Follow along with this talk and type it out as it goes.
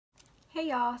Hey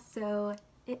y'all, so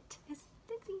it is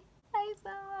Dizzy. Hi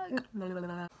song. I need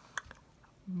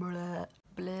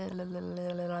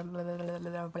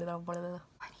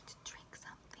to drink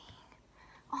something.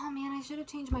 Oh man, I should have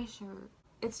changed my shirt.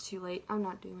 It's too late. I'm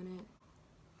not doing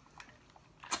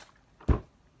it.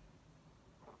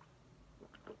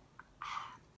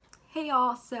 Hey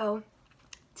y'all, so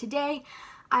today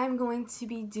I'm going to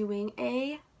be doing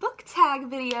a book tag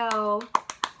video.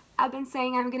 I've been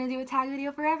saying I'm going to do a tag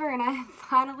video forever, and I'm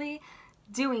finally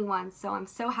doing one, so I'm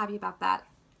so happy about that.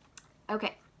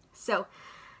 Okay, so,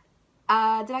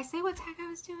 did I say what tag I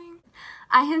was doing?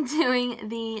 I am doing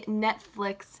the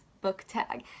Netflix book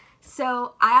tag.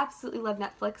 So, I absolutely love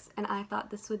Netflix, and I thought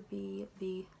this would be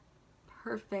the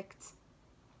perfect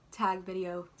tag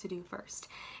video to do first.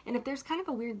 And if there's kind of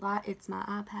a weird lot, it's my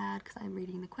iPad, because I'm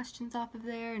reading the questions off of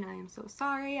there, and I am so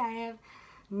sorry. I have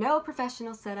no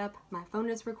professional setup. My phone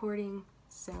is recording,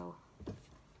 so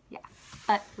yeah.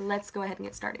 But let's go ahead and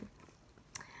get started.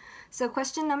 So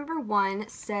question number 1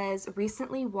 says,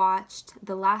 recently watched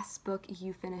the last book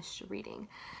you finished reading.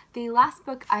 The last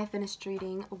book I finished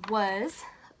reading was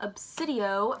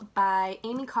Obsidio by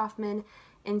Amy Kaufman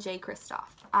and Jay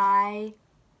Kristoff. I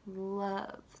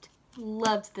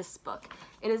loved this book.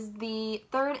 It is the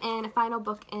third and final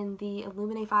book in the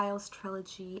Illuminae Files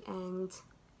trilogy, and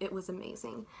it was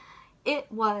amazing.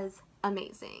 It was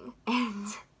amazing. And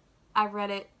I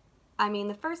read it, I mean,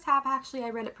 the first half actually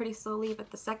I read it pretty slowly, but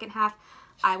the second half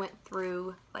I went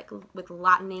through like with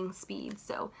lightning speed.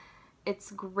 So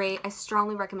it's great. I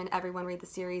strongly recommend everyone read the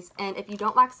series. And if you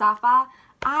don't like sci-fi,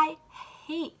 I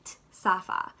hate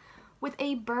sci-fi with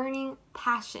a burning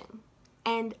passion.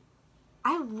 And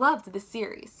I loved this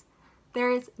series.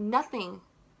 There is nothing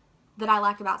that I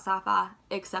like about sci-fi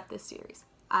except this series.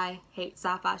 I hate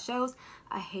sci-fi shows,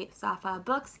 I hate sci-fi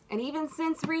books, and even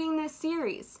since reading this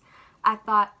series, I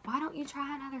thought, why don't you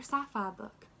try another sci-fi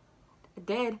book? I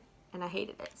did, and I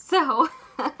hated it. So,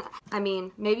 I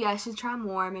mean, maybe I should try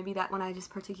more. Maybe that one I just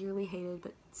particularly hated,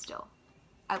 but still,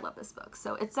 I love this book.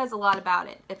 So it says a lot about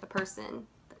it if a person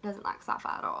that doesn't like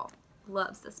sci-fi at all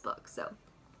loves this book. So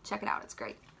check it out, it's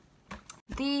great.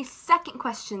 The second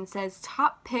question says,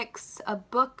 top picks of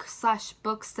books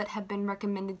that have been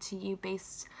recommended to you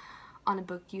based on a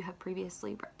book you have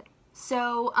previously read.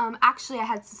 So, actually I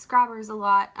had subscribers a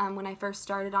lot when I first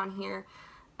started on here.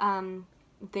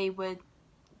 They would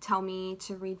tell me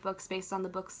to read books based on the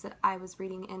books that I was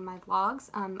reading in my vlogs.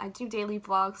 I do daily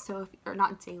vlogs, so or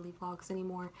not daily vlogs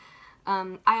anymore.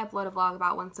 I upload a vlog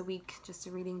about once a week, just a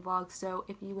reading vlog, so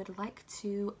if you would like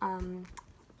to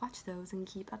watch those and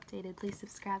keep updated, please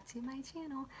subscribe to my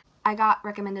channel. I got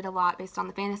recommended a lot based on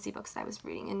the fantasy books that I was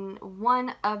reading, and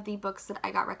one of the books that I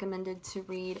got recommended to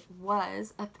read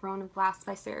was A Throne of Glass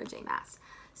by Sarah J. Maas.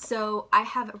 So I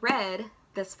have read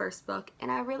this first book,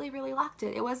 and I really liked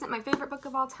it. It wasn't my favorite book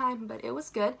of all time, but it was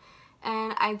good,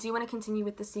 and I do want to continue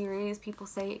with the series. People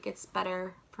say it gets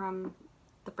better from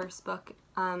the first book,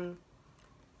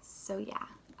 so yeah,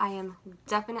 I am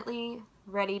definitely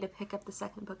ready to pick up the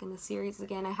second book in the series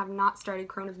again. I have not started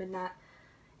Crown of Midnight.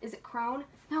 Is it Crown?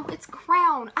 No, it's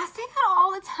Crown. I say that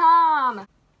all the time.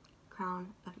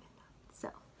 Crown of Midnight. So,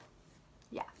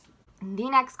 yeah. The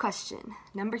next question,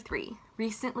 number 3.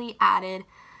 Recently added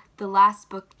the last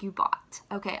book you bought.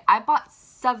 Okay, I bought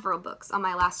several books on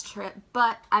my last trip,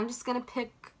 but I'm just going to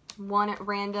pick one at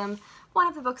random. One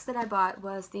of the books that I bought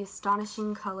was The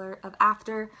Astonishing Color of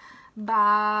After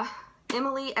by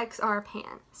Emily X.R.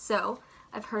 Pan. So,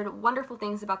 I've heard wonderful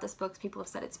things about this book. People have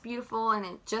said it's beautiful, and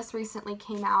it just recently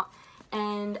came out,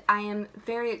 and I am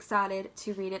very excited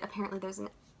to read it. Apparently there's a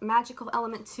magical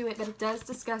element to it, but it does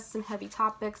discuss some heavy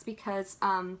topics because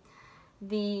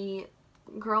the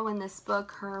girl in this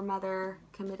book, her mother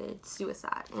committed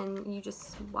suicide, and you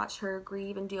just watch her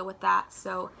grieve and deal with that.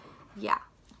 So yeah,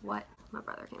 what? My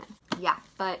brother came in. Yeah,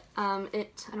 but I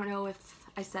don't know if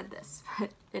I said this, but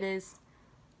it is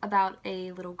about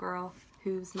a little girl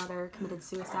whose mother committed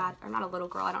suicide, or not a little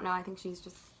girl, I don't know, I think she's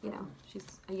just, you know, she's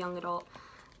a young adult.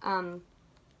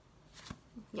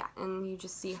 Yeah, and you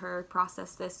just see her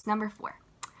process this. Number 4,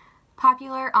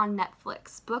 popular on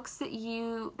Netflix, books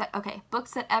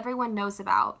that everyone knows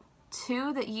about,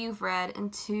 2 that you've read,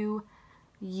 and 2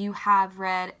 you have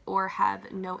read or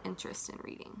have no interest in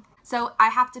reading. So I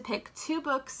have to pick 2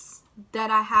 books that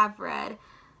I have read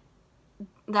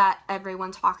that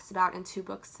everyone talks about, and 2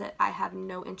 books that I have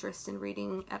no interest in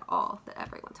reading at all that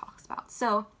everyone talks about.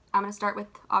 So I'm going to start with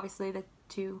obviously the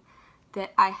 2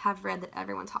 that I have read that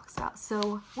everyone talks about.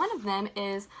 So one of them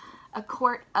is A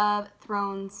Court of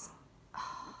Thrones.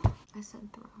 Oh, I said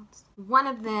Thrones. One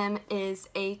of them is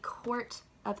A Court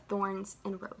of Thorns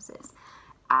and Roses.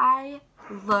 I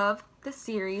love the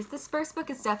series. This first book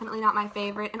is definitely not my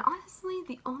favorite, and honestly,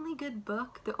 the only good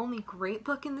book, the only great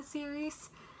book in the series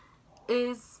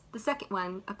is the second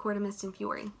one, A Court of Mist and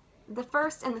Fury. The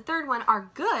first and the third one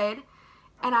are good,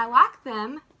 and I like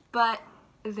them, but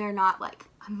they're not like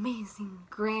amazing,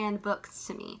 grand books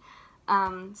to me.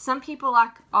 Some people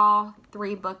like all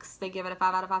three books. They give it a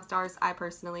 5 out of 5 stars. I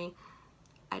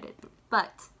didn't.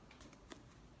 But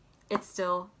it's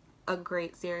still a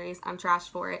great series. I'm trash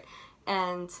for it.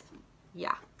 And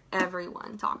yeah,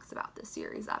 everyone talks about this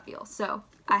series, I feel. So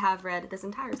I have read this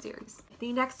entire series.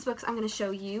 The next books I'm going to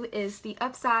show you is The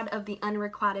Upside of the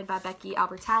Unrequited by Becky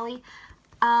Albertalli.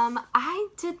 I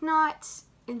did not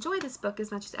enjoy this book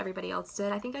as much as everybody else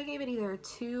did. I think I gave it either a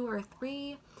 2 or a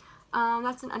 3.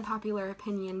 That's an unpopular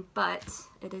opinion, but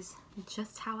it is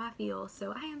just how I feel.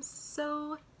 So I am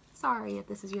so sorry if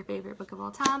this is your favorite book of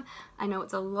all time. I know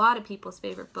it's a lot of people's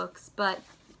favorite books, but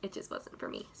it just wasn't for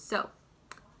me. So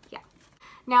yeah.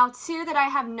 Now, 2 that I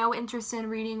have no interest in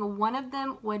reading, one of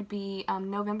them would be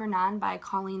November 9 by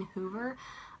Colleen Hoover.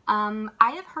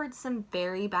 I have heard some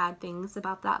very bad things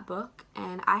about that book,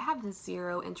 and I have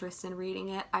 0 interest in reading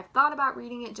it. I've thought about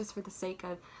reading it just for the sake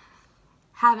of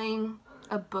having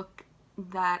a book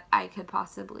that I could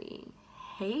possibly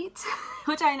hate,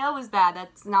 which I know is bad.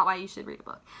 That's not why you should read a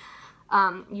book.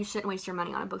 You shouldn't waste your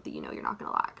money on a book that you know you're not going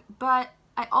to like. But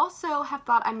I also have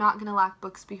thought I'm not going to like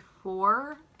books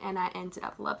before, and I ended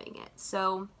up loving it.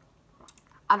 So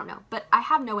I don't know, but I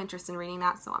have no interest in reading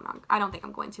that, so I don't think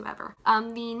I'm going to ever.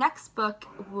 The next book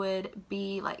would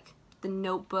be like The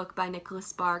Notebook by Nicholas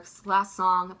Sparks, Last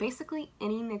Song, basically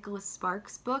any Nicholas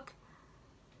Sparks book.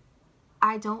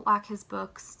 I don't like his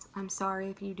books. I'm sorry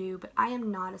if you do, but I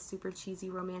am not a super cheesy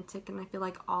romantic, and I feel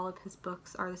like all of his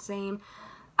books are the same.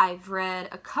 I've read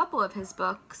a couple of his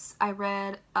books. I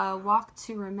read A Walk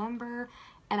to Remember,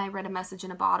 and I read A Message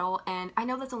in a Bottle, and I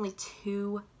know that's only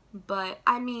 2, but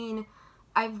I mean,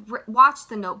 I've watched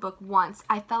The Notebook once.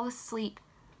 I fell asleep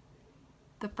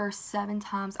the first 7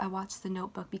 times I watched The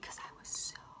Notebook because I was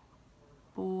so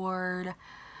bored.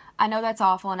 I know that's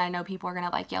awful, and I know people are going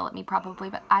to like yell at me probably,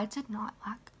 but I did not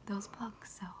like those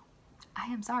books, so I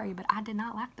am sorry, but I did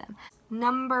not like them.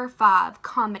 Number 5,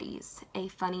 Comedies, a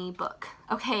funny book.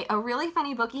 Okay, a really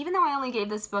funny book, even though I only gave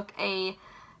this book a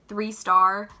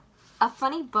 3-star, a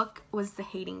funny book was The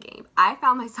Hating Game. I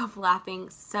found myself laughing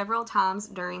several times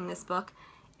during this book.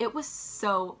 It was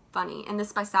so funny, and this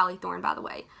is by Sally Thorne, by the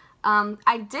way.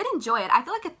 I did enjoy it. I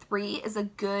feel like a 3 is a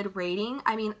good rating.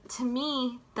 I mean, to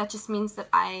me, that just means that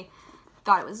I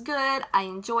thought it was good, I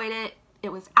enjoyed it,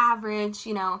 it was average,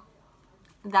 you know,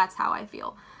 that's how I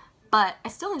feel. But I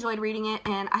still enjoyed reading it,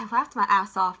 and I laughed my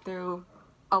ass off through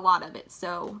a lot of it,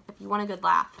 so if you want a good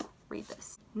laugh, read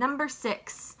this. Number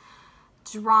 6,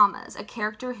 Dramas, a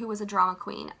character who was a drama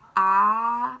queen.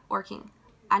 I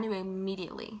knew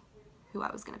immediately who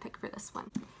I was going to pick for this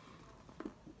one.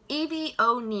 Evie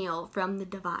O'Neill from The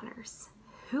Diviners.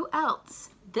 Who else?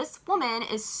 This woman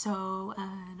is so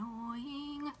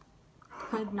annoying.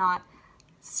 Could not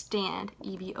stand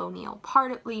Evie O'Neill.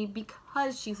 Partly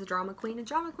because she's a drama queen, and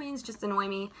drama queens just annoy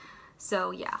me.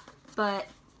 So yeah, but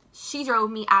she drove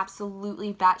me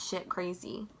absolutely batshit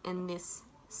crazy in this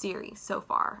series so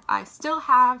far. I still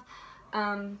have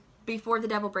Before the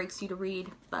Devil Breaks You to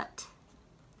read, but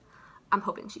I'm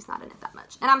hoping she's not in it that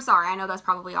much. And I'm sorry, I know that's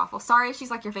probably awful. Sorry if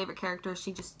she's like your favorite character,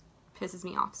 she just pisses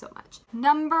me off so much.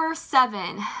 Number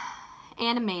 7,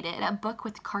 Animated, a book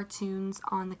with cartoons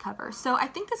on the cover. So I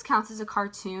think this counts as a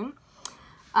cartoon.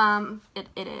 It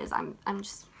is. I'm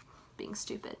just being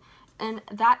stupid. And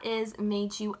that is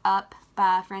Made You Up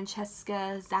by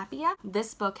Francesca Zappia.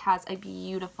 This book has a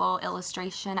beautiful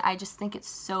illustration. I just think it's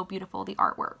so beautiful, the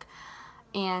artwork.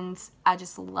 And I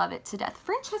just love it to death.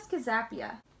 Francesca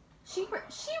Zappia. She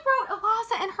wrote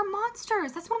Eliza and Her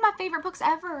Monsters. That's one of my favorite books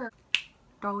ever.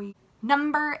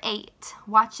 Number 8,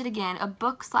 Watch It Again, a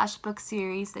book/book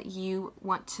series that you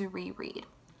want to reread.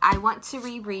 I want to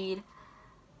reread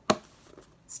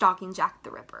Stalking Jack the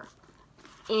Ripper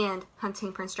and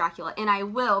Hunting Prince Dracula, and I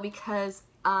will because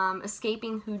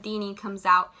Escaping Houdini comes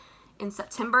out in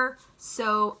September,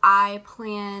 so I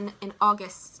plan in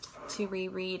August to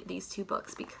reread these 2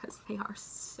 books because they are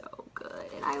so good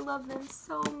and I love them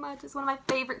so much. It's one of my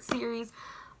favorite series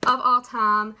of all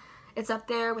time. It's up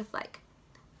there with like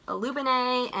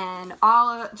Illuminae and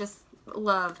all, just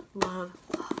love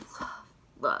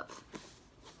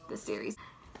this series.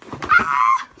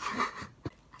 Ah!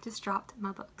 I just dropped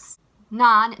my books.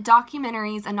 9,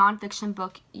 Documentaries, a nonfiction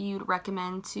book you'd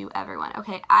recommend to everyone.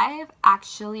 Okay, I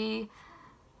actually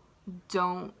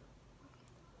don't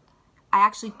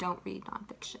read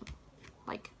nonfiction,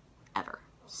 like, ever.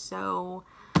 So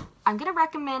I'm gonna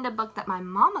recommend a book that my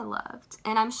mama loved,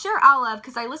 and I'm sure I'll love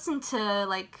because I listened to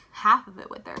like half of it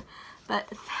with her. But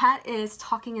that is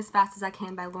Talking as Fast as I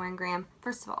Can by Lauren Graham.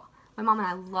 First of all, my mom and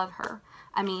I love her.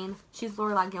 I mean, she's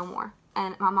Lorelai Gilmore,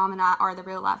 and my mom and I are the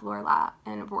real life Lorelai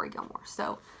and Rory Gilmore.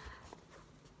 So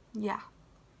yeah,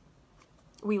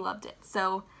 we loved it.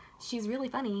 So she's really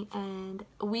funny, and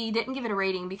we didn't give it a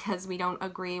rating because we don't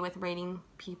agree with rating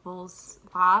people's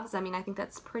lives. I mean, I think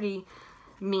that's pretty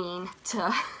mean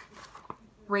to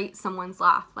rate someone's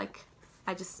life. Like,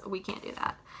 we can't do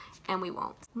that, and we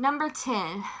won't. Number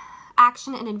 10,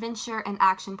 action and adventure and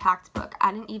action-packed book.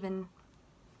 I didn't even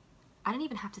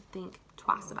have to think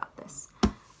twice about this.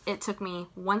 It took me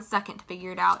 1 second to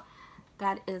figure it out.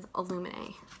 That is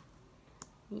Illuminae.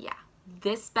 Yeah,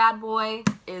 this bad boy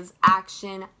is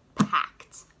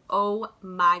action-packed. Oh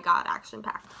my god,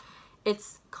 action-packed.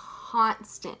 It's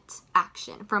constant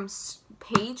action from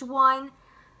page 1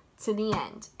 to the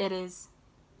end. It is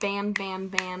bam, bam,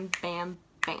 bam, bam,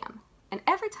 bam. And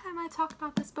every time I talk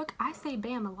about this book, I say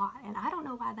bam a lot, and I don't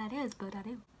know why that is, but I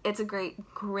do. It's a great,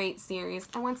 great series,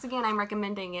 and once again, I'm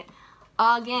recommending it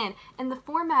again. And the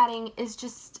formatting is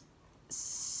just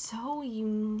so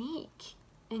unique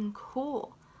and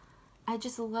cool. I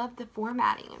just love the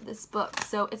formatting of this book.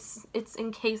 So it's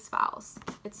in case files.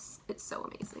 It's so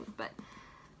amazing. But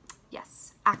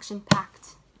yes, action-packed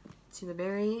to the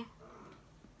very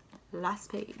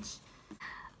last page.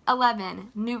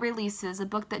 11, new releases, a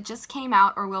book that just came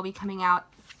out or will be coming out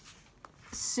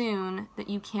soon that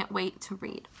you can't wait to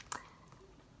read.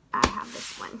 I have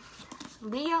this one.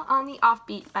 Leah on the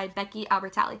Offbeat by Becky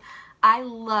Albertalli. I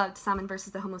loved Simon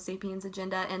versus the Homo sapiens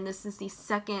agenda, and this is the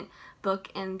second book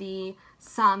in the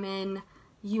Simon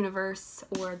universe,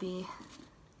 or the,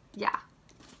 yeah.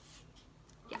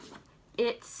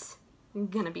 It's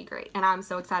gonna be great, and I'm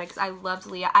so excited because I loved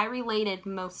Leah. I related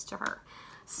most to her.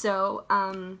 So,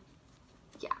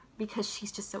 yeah, because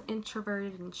she's just so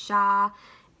introverted and shy,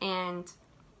 and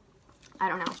I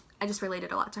don't know, I just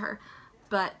related a lot to her,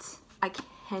 but I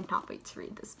cannot wait to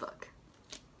read this book.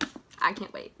 I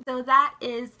can't wait. So that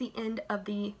is the end of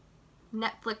the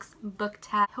Netflix book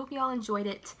tag. Hope you all enjoyed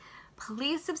it.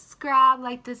 Please subscribe,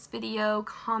 like this video,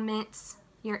 comment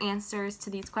your answers to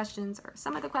these questions, or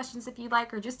some of the questions if you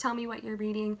like, or just tell me what you're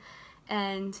reading,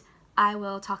 and I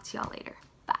will talk to y'all later.